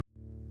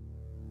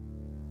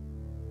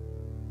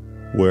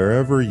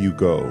Wherever you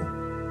go,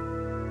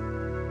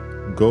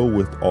 go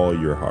with all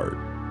your heart.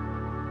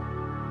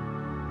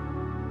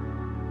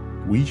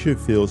 We should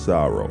feel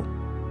sorrow,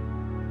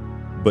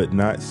 but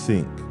not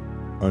sink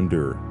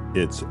under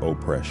its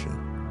oppression.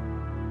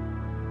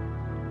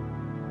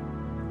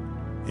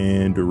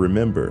 And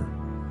remember,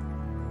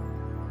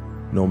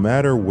 no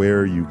matter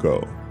where you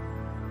go,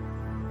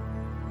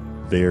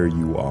 there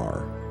you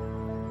are.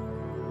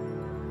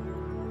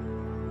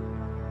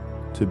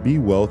 To be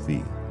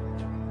wealthy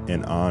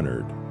and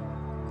honored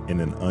in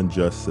an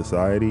unjust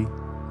society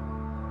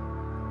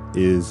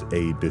is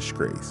a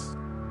disgrace.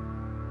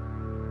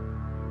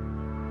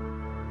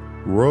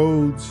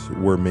 Roads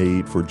were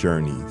made for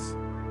journeys,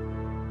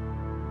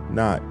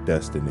 not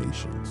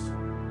destinations.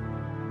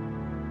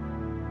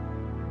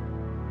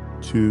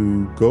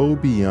 To go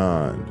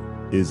beyond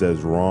is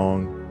as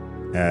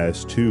wrong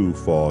as to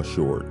fall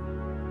short.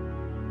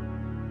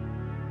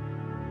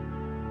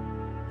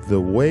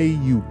 The way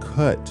you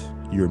cut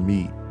your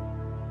meat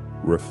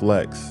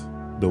reflects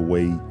the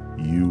way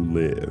you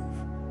live.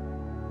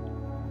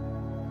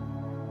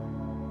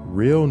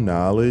 Real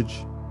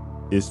knowledge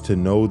is to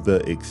know the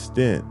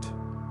extent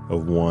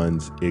of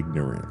one's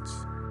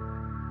ignorance.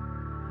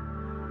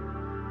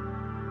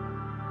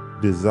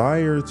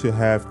 Desire to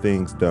have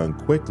things done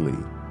quickly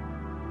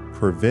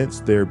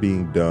prevents their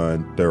being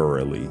done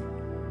thoroughly.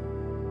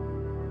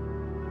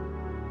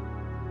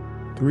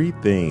 3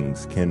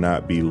 things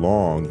cannot be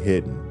long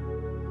hidden: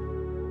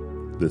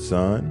 the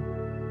sun,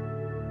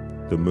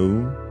 the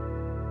moon,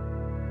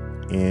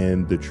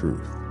 and the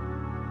truth.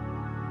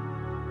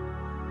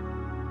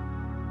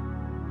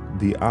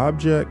 The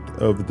object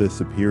of the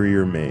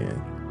superior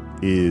man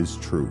is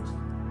truth.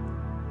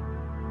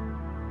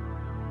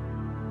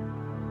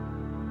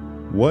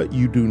 What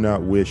you do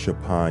not wish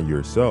upon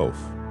yourself,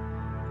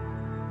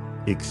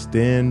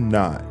 extend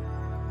not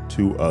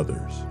to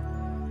others.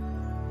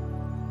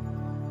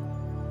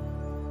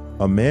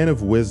 A man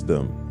of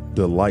wisdom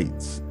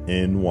delights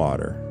in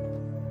water.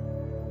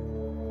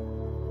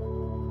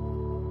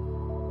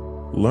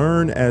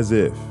 Learn as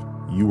if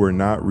you were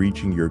not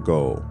reaching your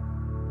goal,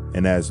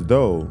 and as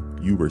though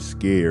you were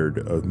scared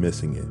of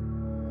missing it.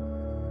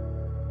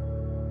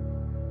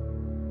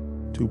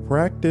 To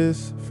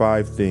practice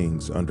 5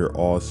 things under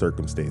all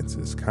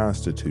circumstances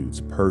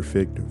constitutes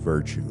perfect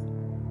virtue.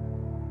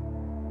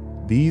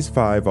 These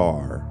 5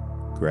 are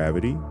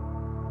gravity,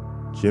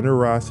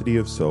 generosity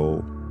of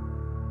soul,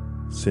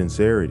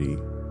 sincerity,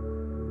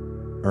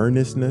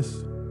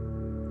 earnestness,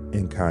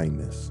 and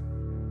kindness.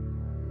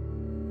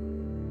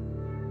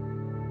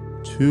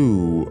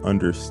 To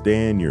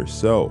understand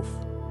yourself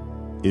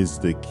is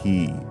the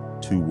key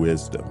to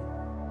wisdom.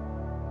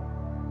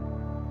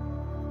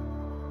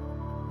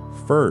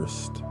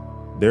 First,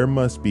 there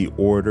must be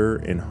order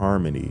and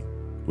harmony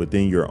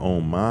within your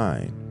own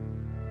mind.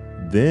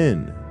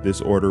 Then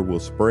this order will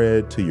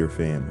spread to your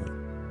family,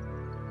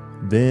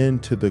 then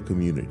to the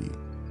community,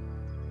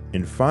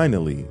 and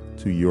finally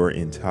to your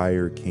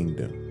entire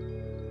kingdom.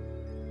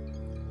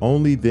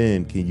 Only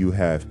then can you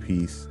have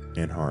peace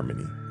and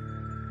harmony.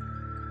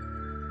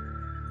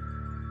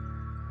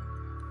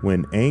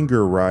 When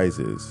anger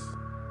rises,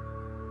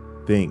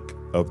 think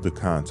of the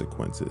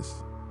consequences.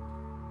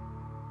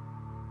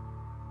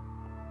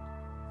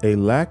 A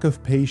lack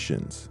of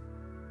patience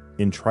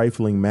in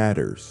trifling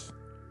matters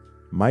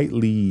might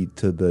lead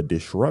to the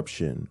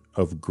disruption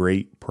of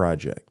great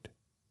project.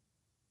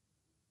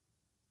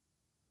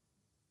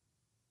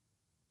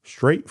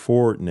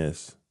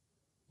 Straightforwardness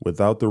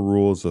without the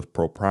rules of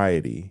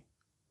propriety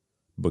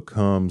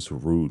becomes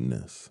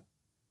rudeness.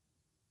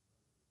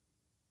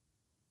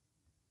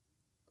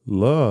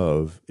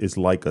 Love is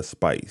like a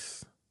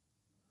spice.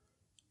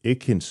 It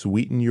can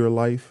sweeten your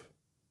life.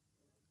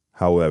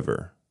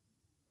 However,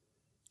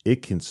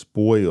 it can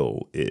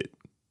spoil it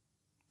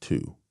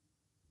too.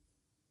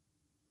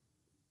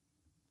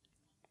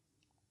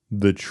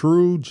 The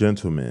true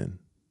gentleman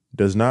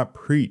does not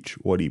preach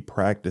what he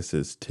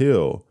practices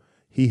till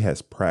he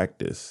has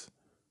practiced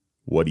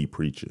what he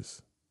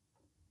preaches.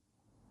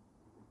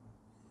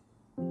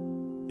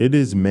 It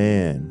is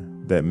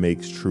man that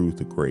makes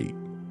truth great,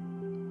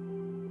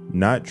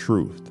 not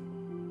truth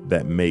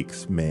that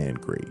makes man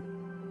great.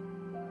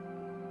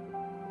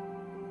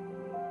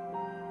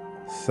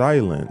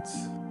 Silence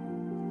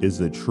is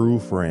a true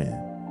friend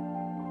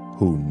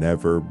who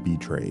never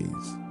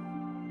betrays.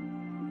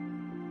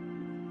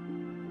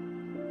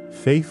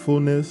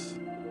 Faithfulness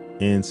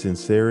and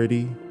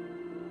sincerity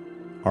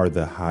are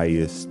the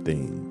highest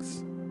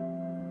things.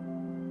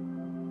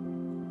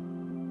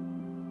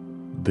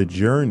 The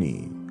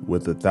journey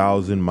with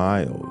 1,000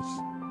 miles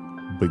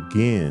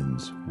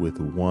begins with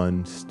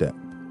 1 step.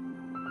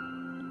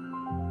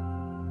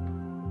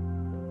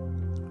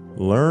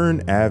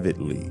 Learn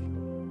avidly,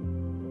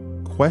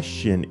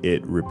 question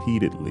it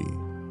repeatedly,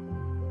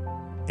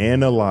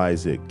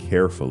 analyze it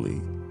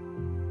carefully,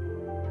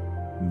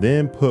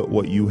 then put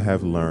what you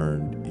have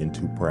learned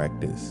into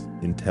practice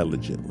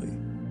intelligently.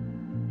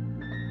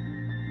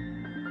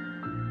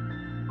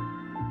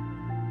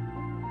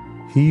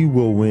 He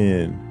will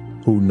win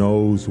who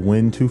knows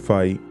when to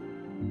fight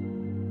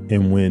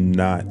and when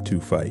not to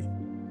fight.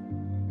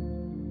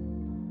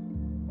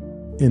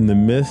 In the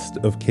midst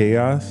of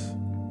chaos,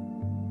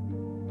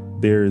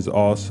 there is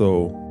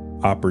also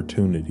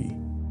opportunity.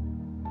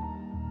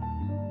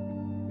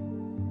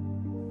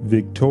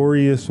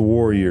 Victorious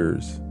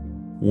warriors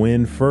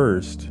win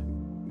first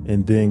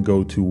and then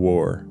go to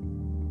war,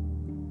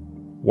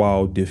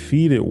 while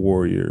defeated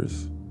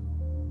warriors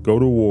go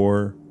to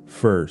war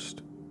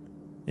first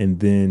and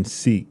then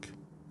seek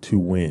to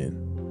win.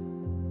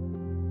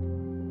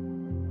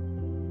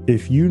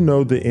 If you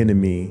know the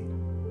enemy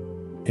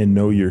and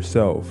know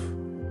yourself,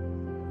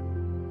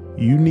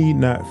 you need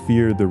not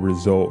fear the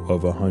result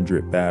of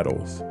 100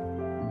 battles.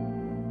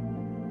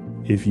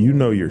 If you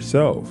know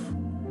yourself,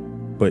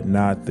 but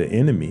not the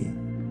enemy,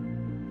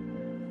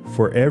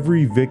 for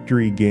every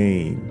victory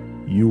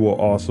gained, you will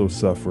also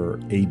suffer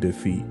a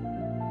defeat.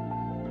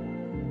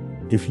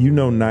 If you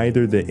know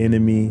neither the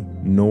enemy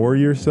nor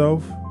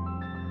yourself,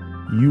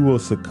 you will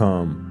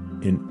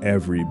succumb in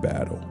every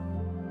battle.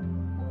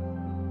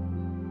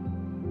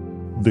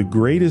 The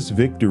greatest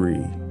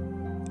victory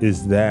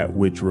is that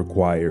which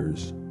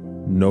requires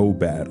no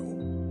battle.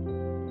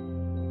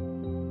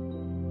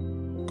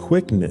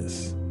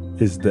 Quickness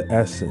is the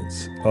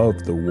essence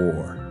of the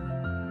war.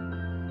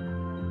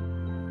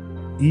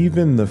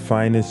 Even the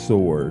finest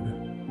sword,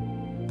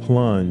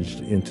 plunged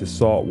into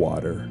salt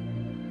water,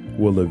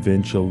 will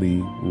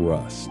eventually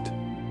rust.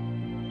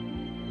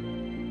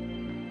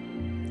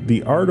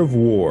 The art of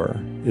war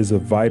is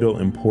of vital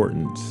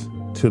importance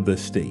to the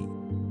state.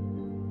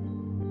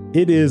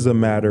 It is a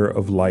matter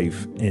of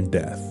life and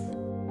death,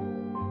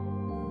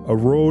 a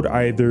road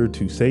either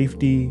to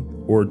safety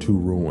or to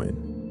ruin.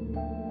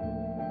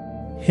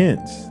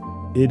 Hence,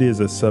 it is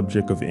a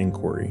subject of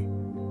inquiry,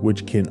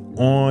 which can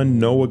on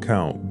no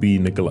account be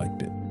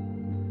neglected.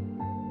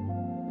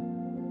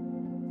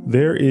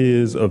 There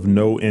is of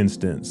no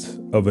instance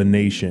of a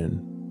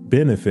nation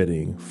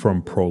benefiting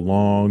from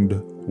prolonged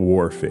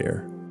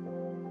warfare.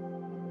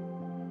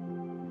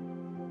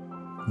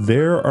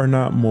 There are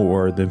not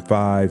more than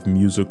 5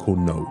 musical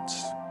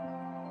notes.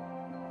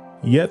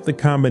 Yet the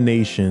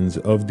combinations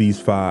of these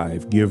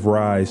 5 give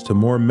rise to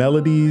more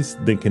melodies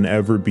than can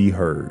ever be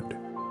heard.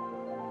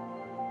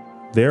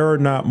 There are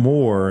not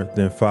more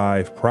than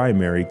 5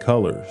 primary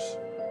colors.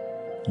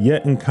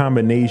 Yet in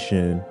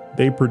combination,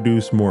 they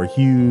produce more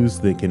hues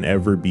than can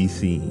ever be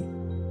seen.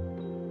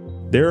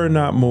 There are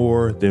not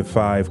more than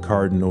 5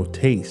 cardinal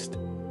tastes.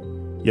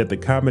 Yet the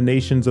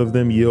combinations of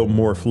them yield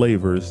more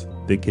flavors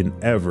than can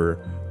ever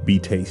be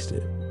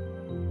tasted.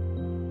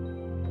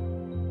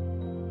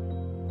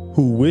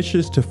 Who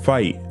wishes to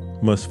fight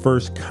must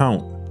first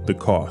count the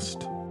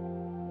cost.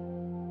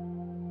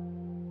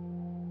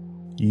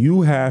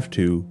 You have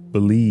to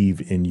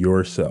believe in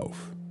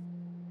yourself.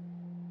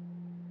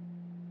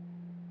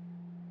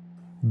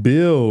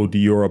 Build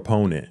your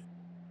opponent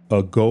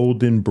a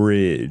golden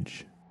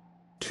bridge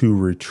to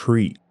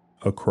retreat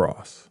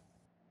across.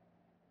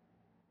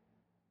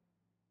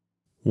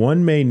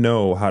 One may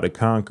know how to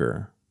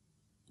conquer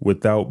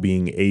without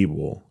being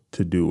able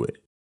to do it.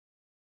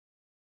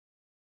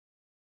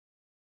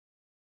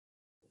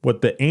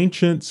 What the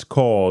ancients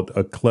called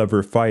a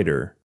clever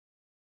fighter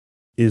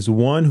is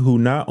one who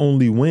not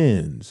only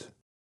wins,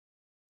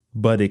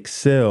 but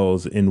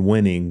excels in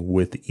winning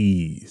with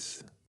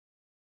ease.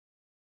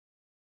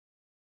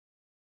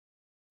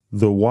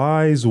 The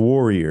wise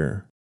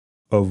warrior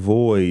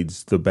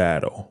avoids the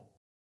battle.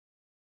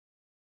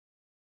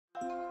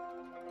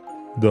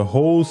 The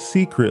whole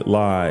secret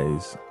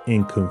lies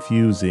in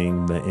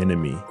confusing the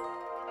enemy,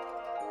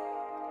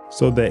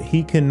 so that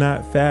he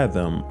cannot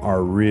fathom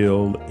our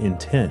real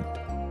intent.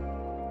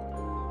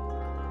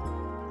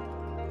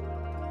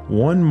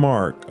 One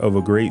mark of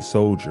a great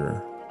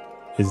soldier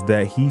is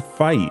that he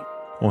fight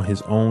on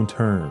his own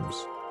terms,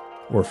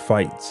 or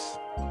fights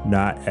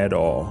not at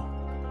all.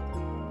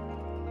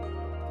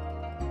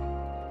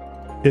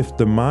 If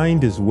the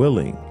mind is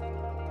willing,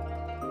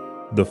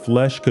 the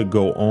flesh could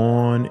go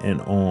on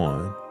and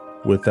on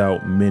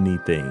without many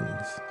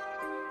things.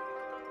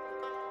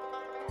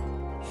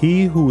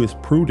 He who is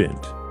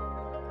prudent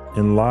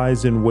and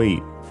lies in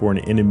wait for an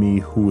enemy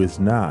who is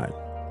not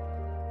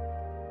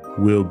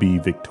will be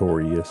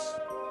victorious.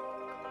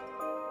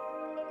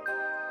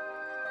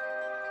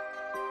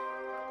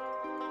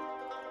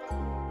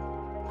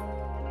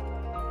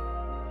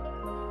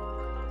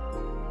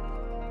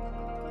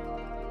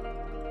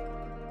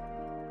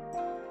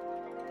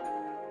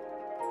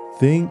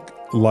 Think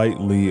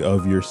lightly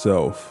of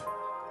yourself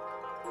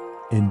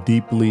and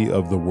deeply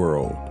of the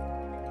world.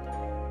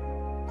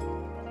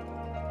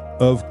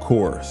 Of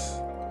course,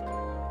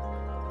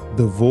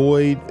 the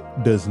void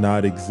does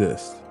not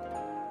exist.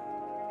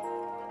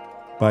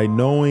 By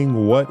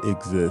knowing what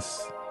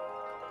exists,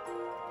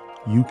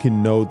 you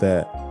can know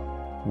that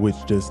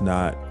which does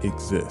not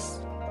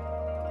exist.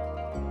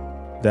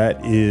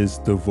 That is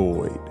the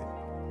void.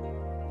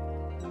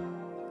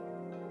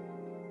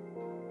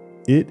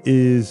 It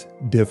is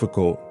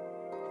difficult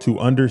to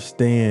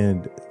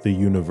understand the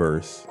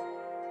universe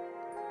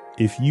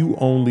if you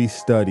only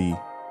study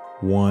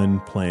one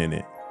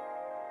planet.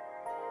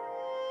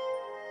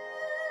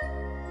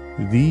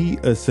 The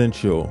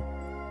essential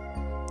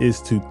is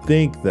to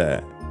think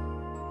that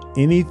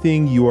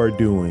anything you are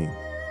doing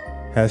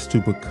has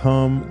to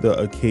become the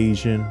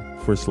occasion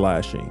for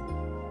slashing.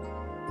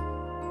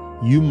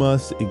 You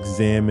must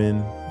examine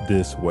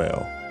this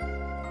well.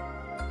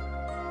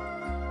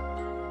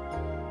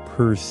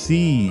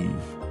 Perceive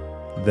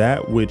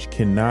that which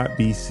cannot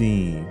be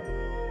seen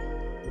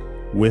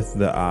with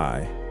the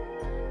eye.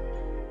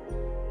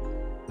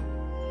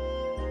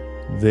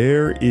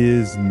 There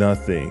is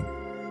nothing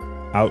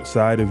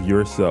outside of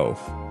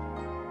yourself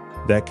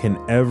that can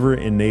ever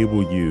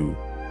enable you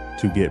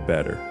to get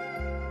better,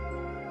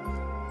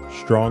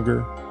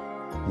 stronger,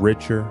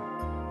 richer,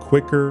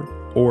 quicker,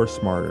 or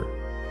smarter.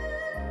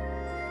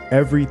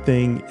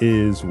 Everything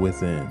is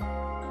within.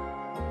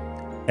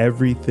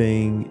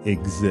 Everything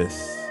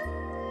exists.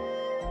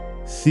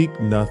 Seek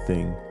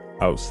nothing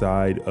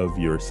outside of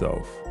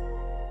yourself.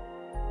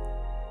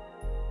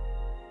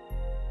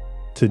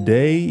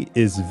 Today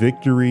is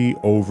victory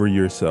over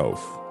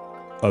yourself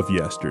of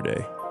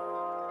yesterday.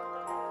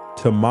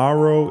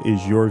 Tomorrow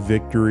is your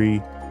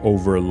victory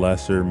over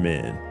lesser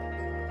men.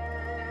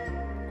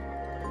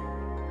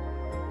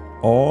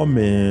 All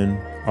men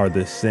are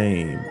the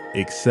same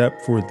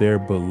except for their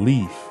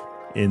belief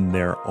in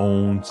their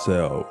own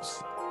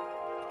selves,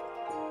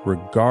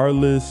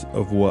 regardless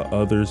of what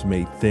others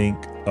may think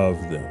of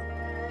them.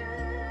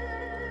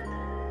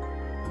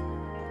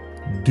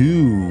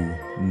 Do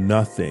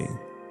nothing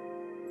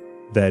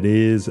that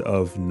is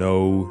of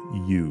no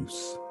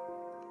use.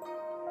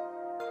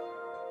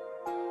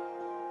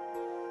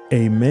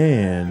 A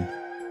man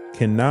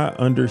cannot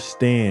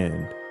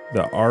understand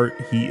the art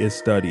he is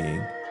studying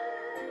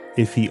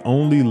if he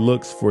only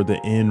looks for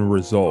the end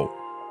result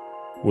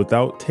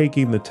without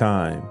taking the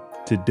time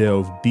to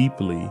delve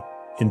deeply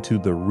into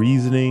the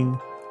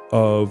reasoning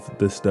of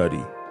the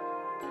study.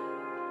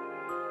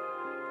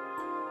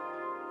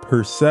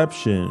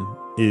 Perception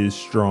is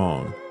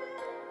strong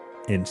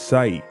and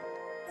sight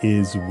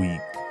is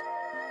weak.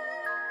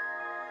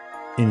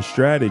 In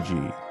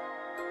strategy,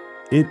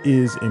 it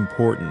is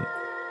important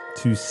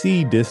to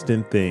see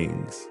distant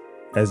things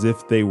as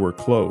if they were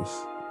close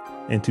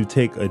and to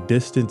take a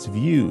distance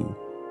view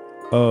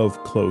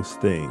of close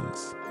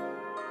things.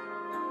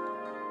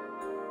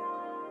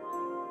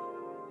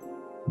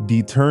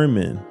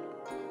 Determine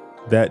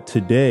that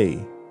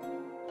today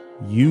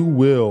you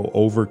will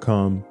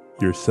overcome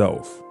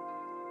yourself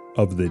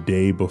of the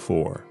day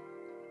before.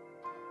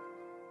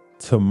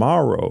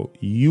 Tomorrow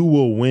you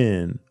will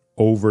win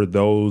over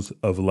those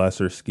of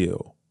lesser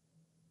skill.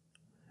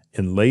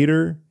 And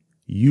later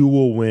you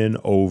will win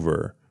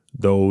over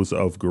those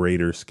of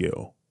greater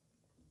skill.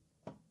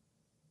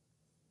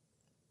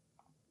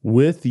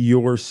 With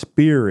your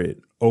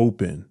spirit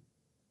open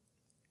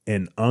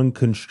and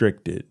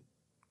unconstricted,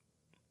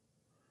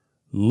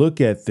 look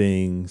at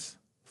things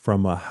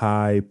from a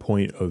high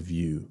point of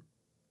view.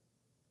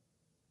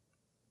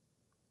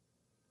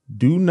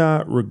 Do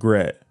not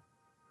regret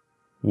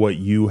what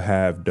you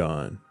have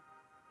done.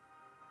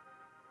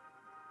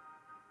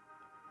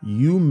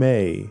 You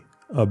may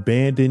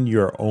abandon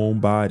your own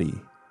body,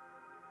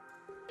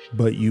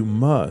 but you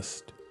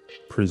must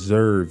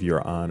preserve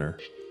your honor.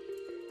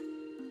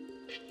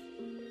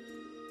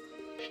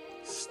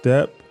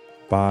 Step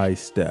by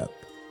step,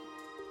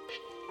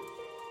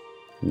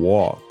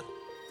 walk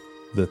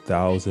the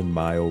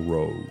 1,000-mile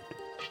road.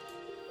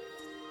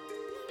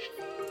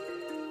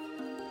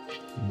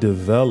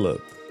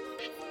 Develop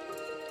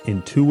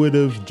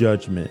intuitive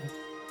judgment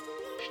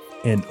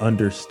and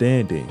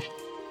understanding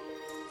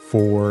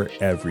for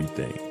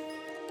everything.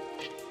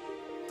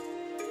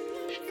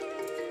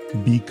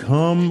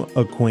 Become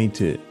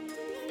acquainted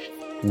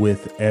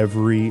with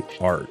every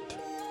art.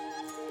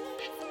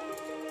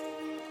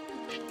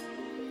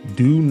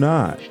 Do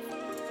not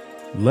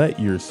let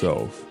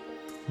yourself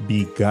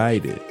be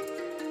guided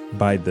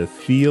by the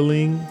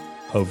feeling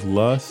of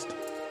lust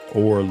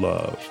or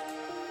love.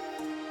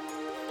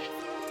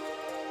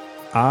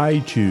 I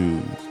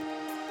choose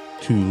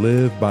to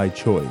live by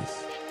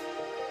choice,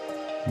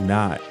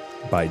 not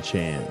by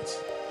chance.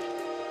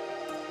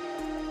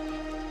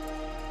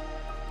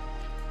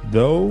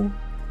 Though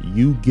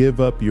you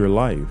give up your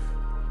life,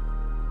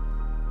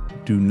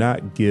 do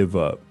not give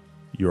up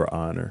your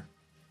honor.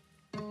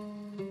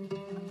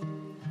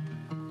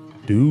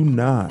 Do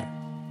not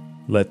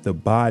let the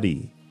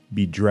body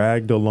be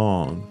dragged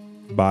along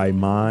by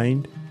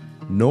mind,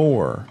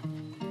 nor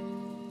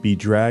be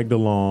dragged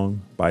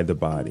along by the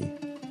body.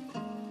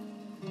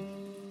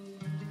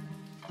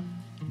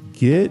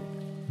 Get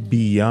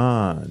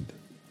beyond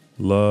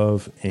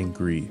love and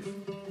grief.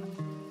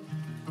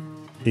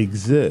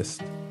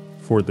 Exist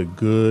for the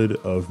good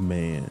of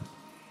man.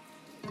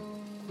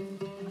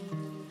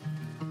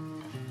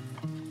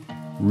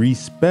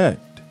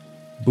 Respect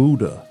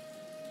Buddha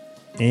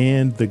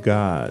and the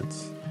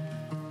gods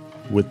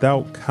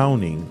without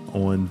counting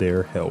on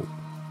their help.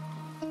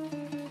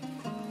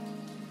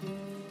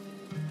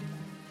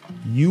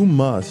 You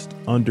must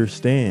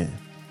understand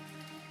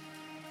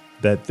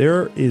that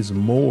there is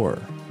more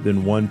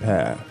than one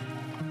path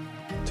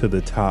to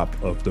the top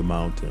of the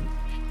mountain.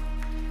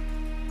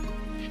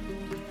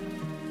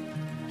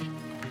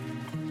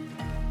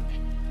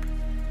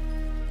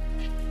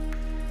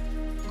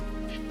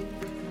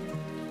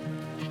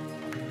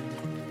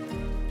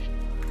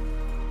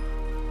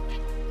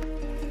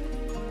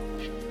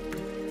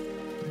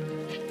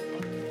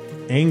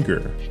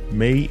 Anger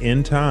may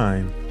in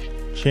time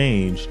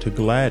change to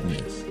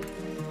gladness.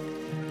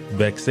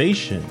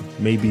 Vexation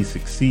may be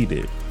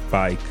succeeded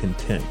by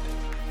content.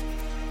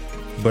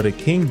 But a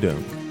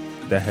kingdom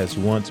that has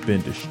once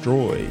been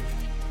destroyed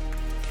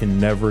can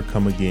never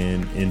come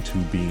again into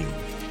being.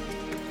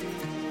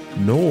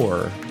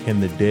 Nor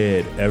can the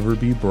dead ever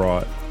be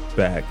brought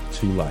back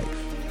to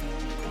life.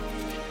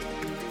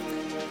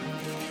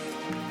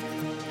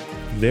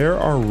 There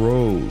are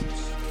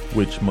roads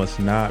which must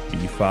not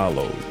be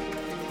followed.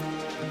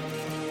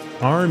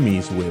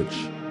 Armies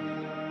which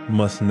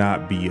must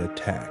not be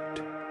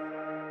attacked.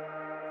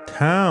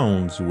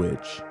 Towns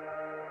which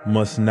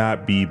must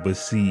not be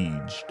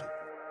besieged.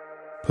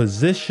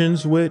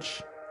 Positions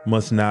which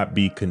must not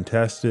be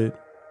contested.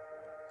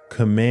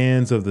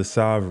 Commands of the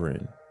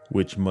sovereign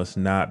which must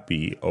not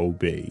be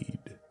obeyed.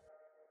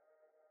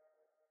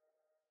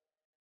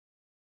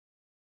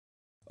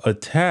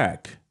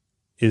 Attack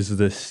is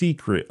the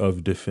secret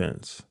of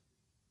defense.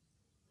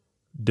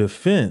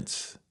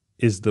 Defense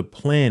is the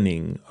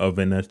planning of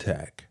an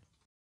attack.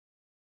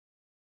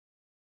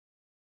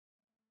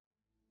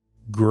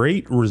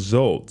 Great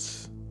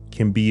results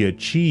can be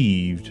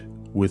achieved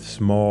with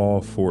small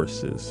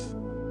forces.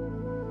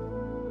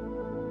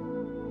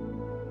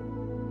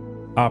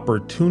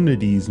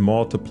 Opportunities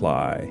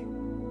multiply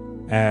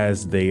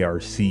as they are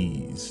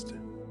seized.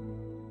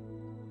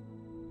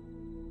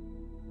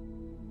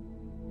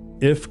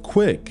 If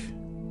quick,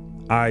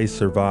 I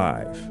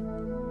survive.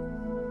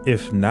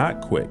 If not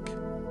quick,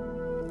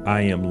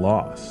 I am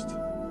lost.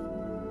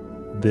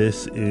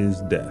 This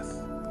is death.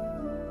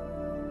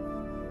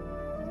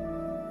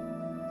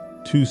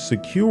 To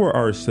secure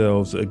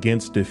ourselves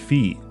against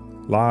defeat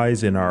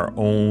lies in our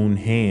own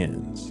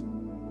hands.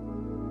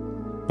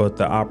 But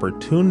the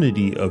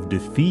opportunity of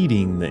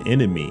defeating the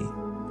enemy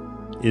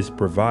is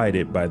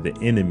provided by the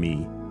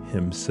enemy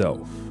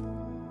himself.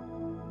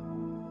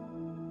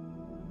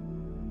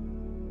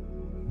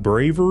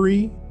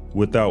 Bravery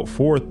without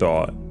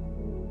forethought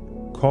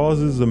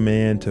causes a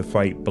man to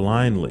fight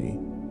blindly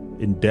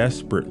and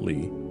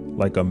desperately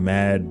like a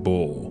mad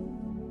bull.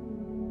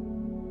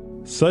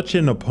 Such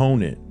an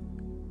opponent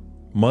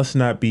must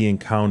not be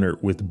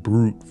encountered with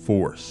brute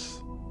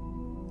force,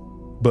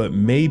 but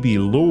may be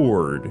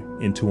lured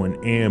into an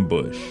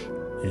ambush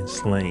and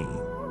slain.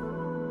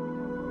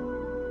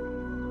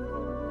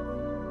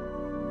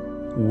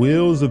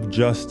 Wheels of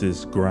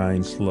justice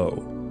grind slow,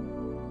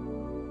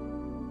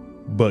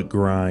 but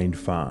grind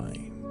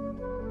fine.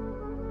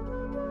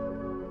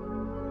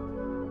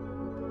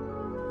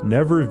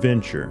 Never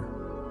venture,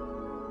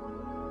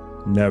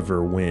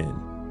 never win.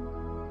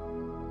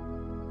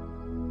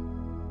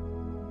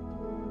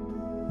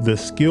 The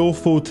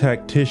skillful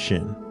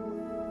tactician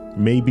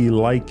may be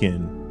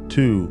likened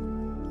to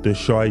the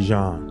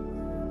Shaijan.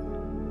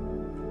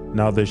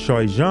 Now the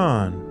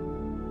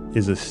Shaijan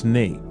is a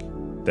snake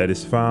that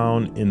is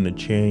found in the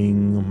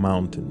Chang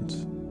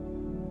Mountains.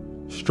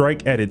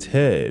 Strike at its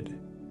head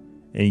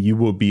and you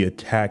will be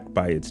attacked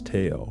by its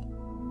tail.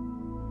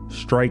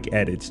 Strike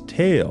at its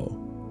tail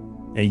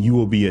and you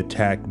will be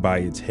attacked by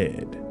its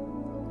head.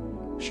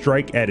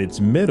 Strike at its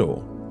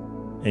middle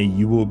and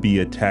you will be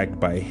attacked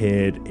by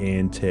head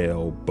and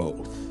tail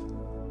both.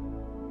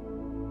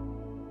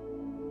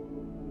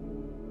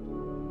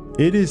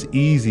 It is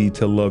easy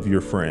to love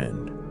your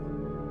friend,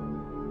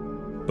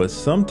 but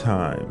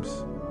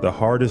sometimes the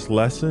hardest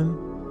lesson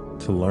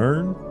to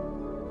learn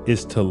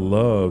is to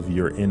love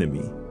your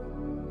enemy.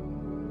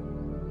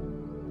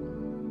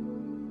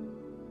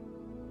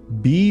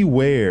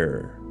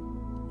 Beware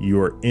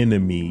your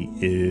enemy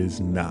is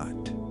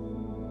not.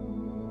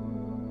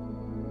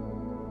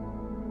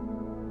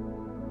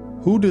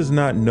 Who does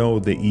not know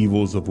the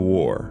evils of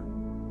war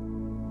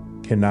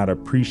cannot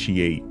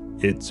appreciate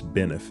its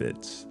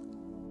benefits.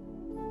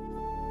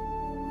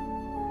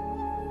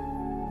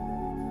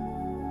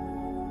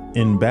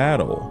 In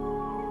battle,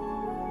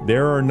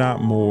 there are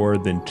not more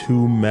than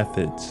two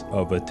methods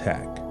of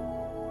attack: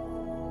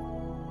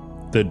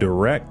 the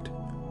direct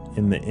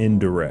and the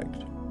indirect.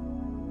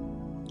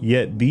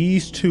 Yet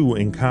these two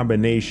in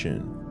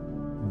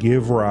combination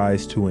give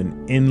rise to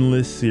an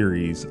endless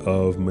series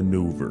of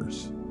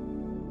maneuvers.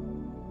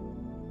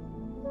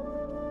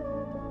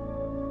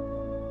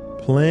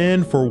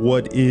 Plan for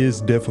what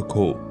is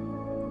difficult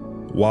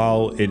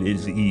while it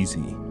is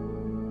easy.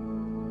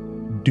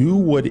 Do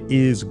what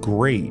is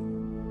great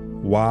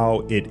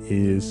while it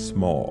is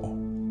small.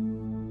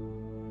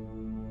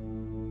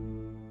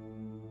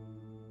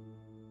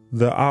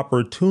 The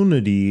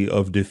opportunity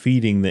of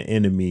defeating the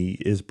enemy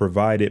is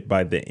provided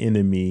by the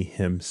enemy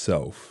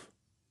himself.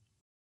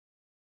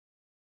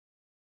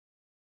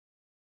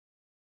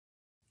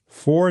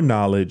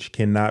 Foreknowledge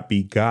cannot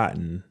be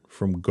gotten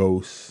from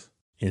ghosts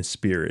and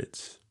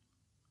spirits,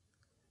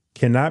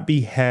 cannot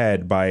be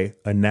had by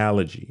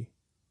analogy,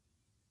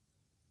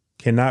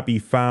 cannot be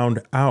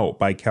found out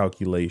by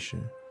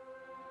calculation.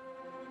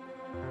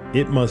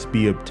 It must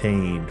be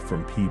obtained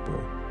from people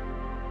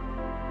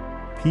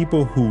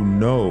who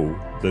know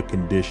the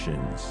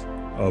conditions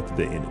of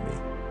the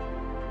enemy.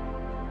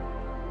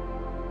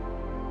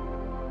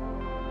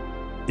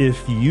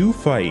 If you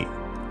fight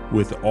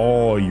with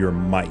all your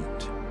might,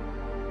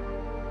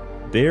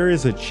 there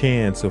is a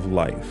chance of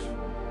life,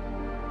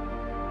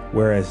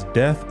 whereas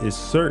death is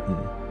certain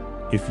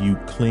if you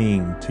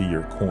cling to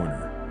your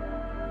corner.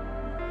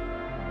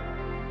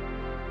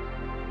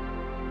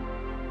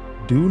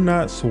 Do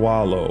not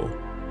swallow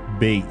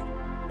bait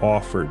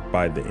offered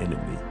by the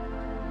enemy.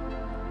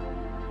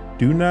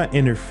 Do not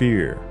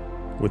interfere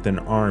with an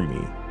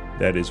army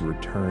that is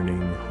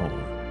returning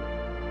home.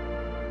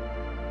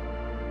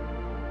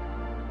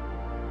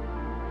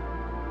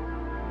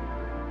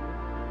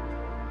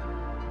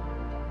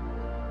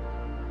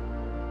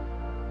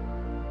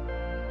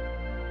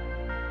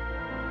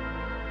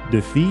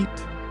 Defeat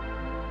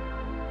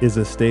is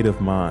a state of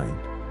mind.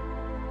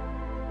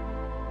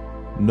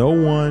 No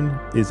one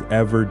is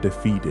ever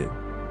defeated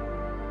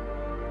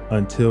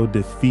until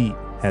defeat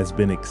has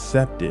been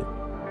accepted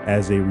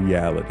as a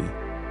reality.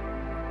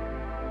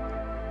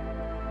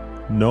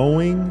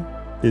 Knowing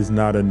is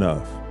not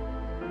enough.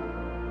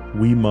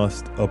 We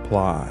must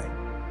apply.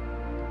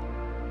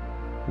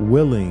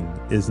 Willing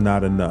is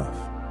not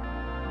enough.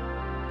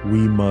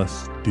 We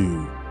must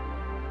do.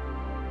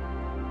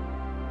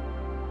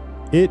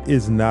 It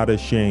is not a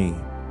shame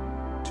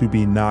to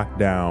be knocked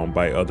down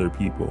by other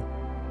people.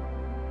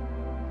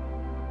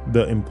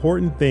 The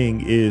important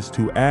thing is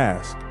to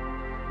ask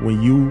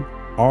when you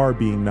are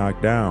being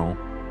knocked down,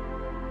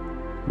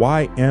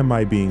 why am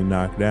I being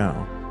knocked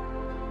down?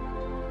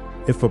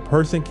 If a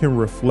person can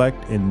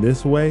reflect in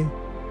this way,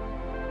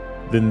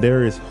 then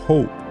there is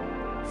hope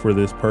for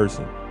this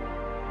person.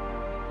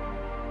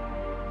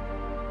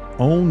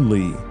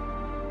 Only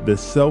the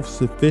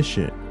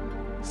self-sufficient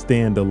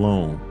stand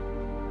alone.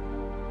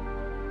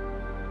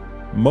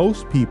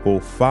 Most people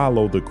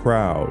follow the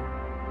crowd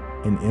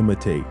and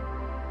imitate.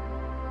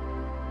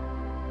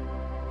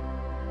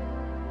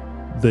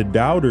 The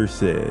doubter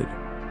said,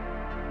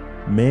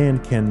 "Man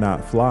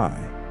cannot fly."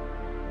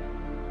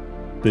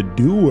 The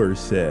doer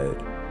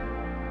said,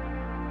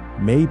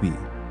 "Maybe,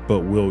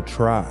 but we'll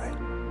try."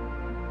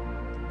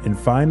 And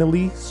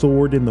finally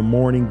soared in the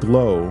morning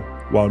glow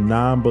while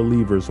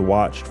non-believers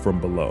watched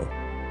from below.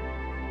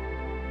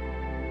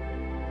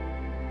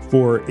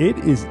 For it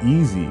is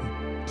easy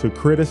to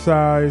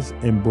criticize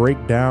and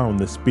break down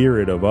the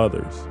spirit of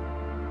others,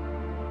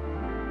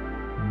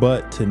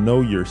 but to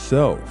know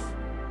yourself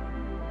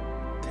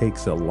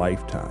takes a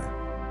lifetime.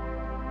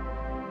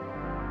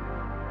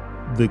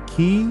 The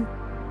key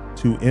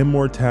to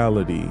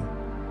immortality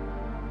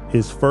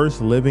is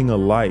first living a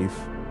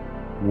life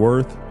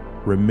worth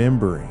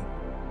remembering.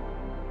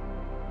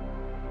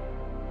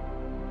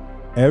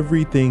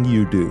 Everything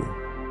you do,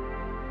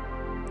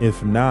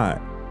 if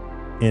not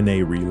in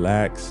a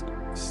relaxed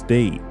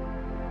state,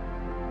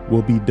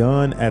 will be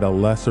done at a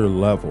lesser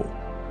level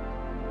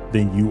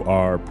than you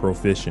are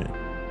proficient.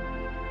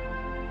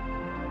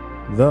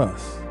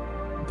 Thus,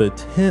 the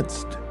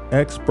tensed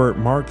expert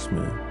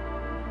marksman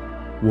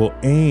will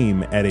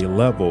aim at a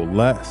level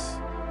less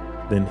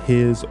than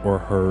his or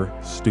her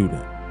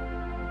student.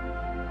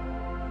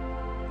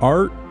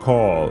 Art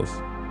calls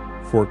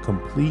for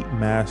complete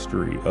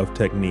mastery of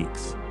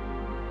techniques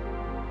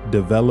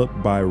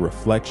developed by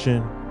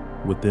reflection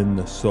within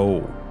the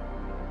soul.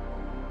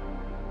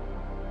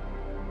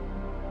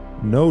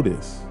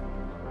 Notice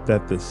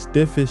that the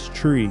stiffest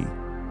tree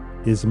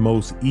is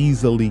most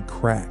easily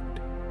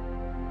cracked,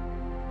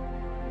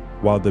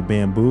 while the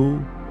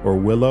bamboo or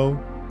willow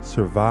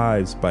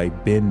survives by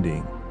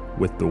bending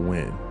with the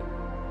wind.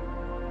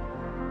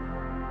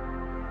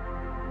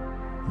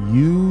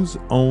 Use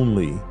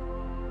only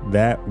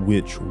that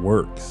which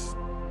works,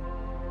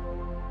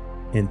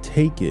 and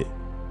take it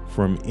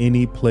from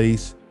any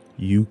place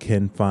you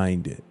can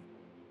find it.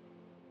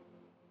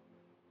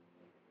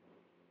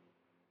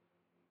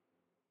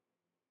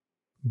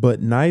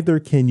 But neither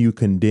can you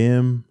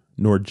condemn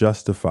nor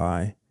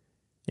justify,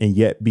 and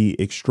yet be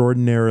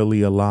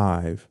extraordinarily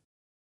alive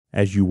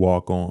as you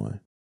walk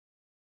on.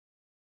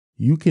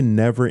 You can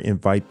never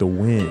invite the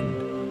wind,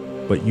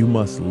 but you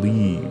must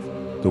leave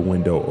the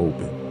window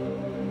open.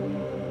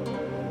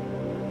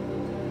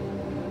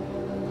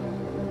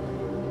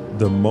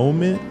 The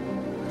moment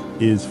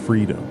is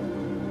freedom.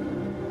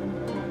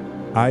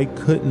 I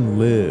couldn't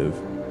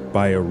live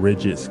by a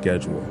rigid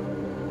schedule.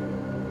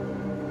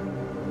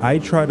 I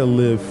try to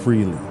live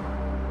freely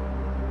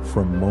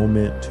from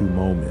moment to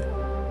moment,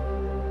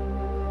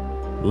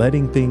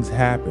 letting things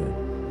happen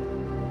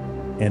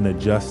and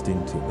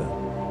adjusting to them.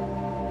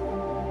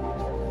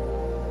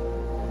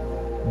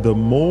 The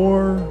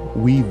more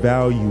we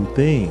value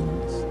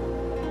things,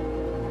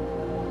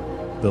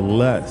 the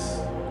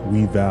less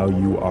we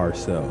value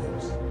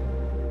ourselves.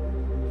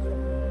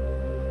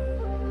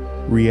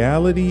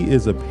 Reality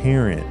is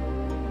apparent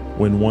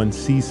when one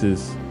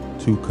ceases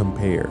to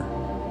compare.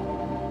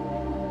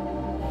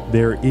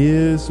 There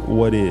is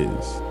what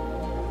is,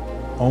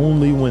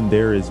 only when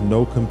there is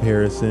no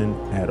comparison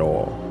at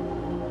all.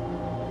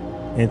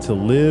 And to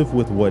live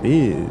with what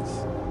is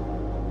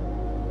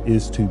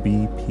to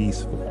be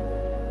peaceful.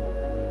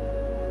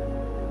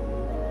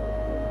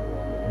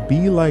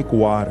 Be like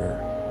water,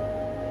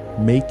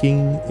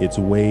 making its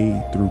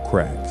way through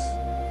cracks.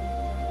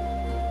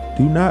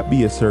 Do not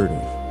be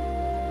assertive,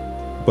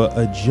 but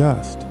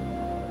adjust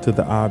to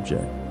the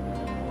object,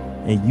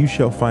 and you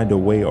shall find a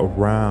way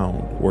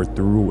around or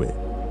through it.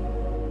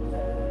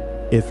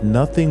 If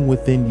nothing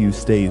within you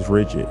stays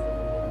rigid,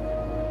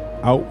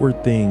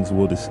 outward things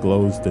will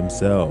disclose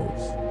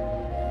themselves.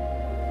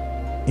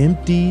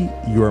 Empty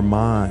your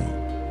mind.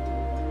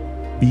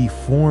 Be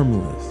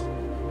formless,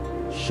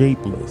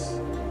 shapeless,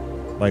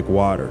 like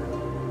water.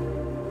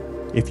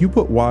 If you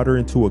put water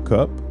into a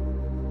cup,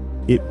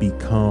 it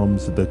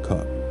becomes the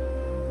cup.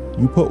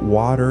 You put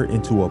water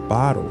into a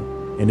bottle,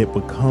 and it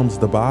becomes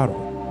the bottle.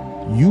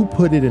 You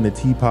put it in a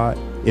teapot,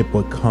 it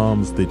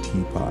becomes the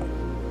teapot.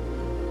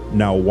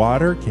 Now,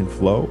 water can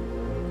flow,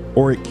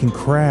 or it can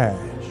crash.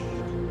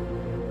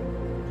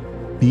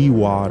 Be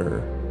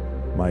water,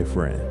 my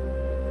friend.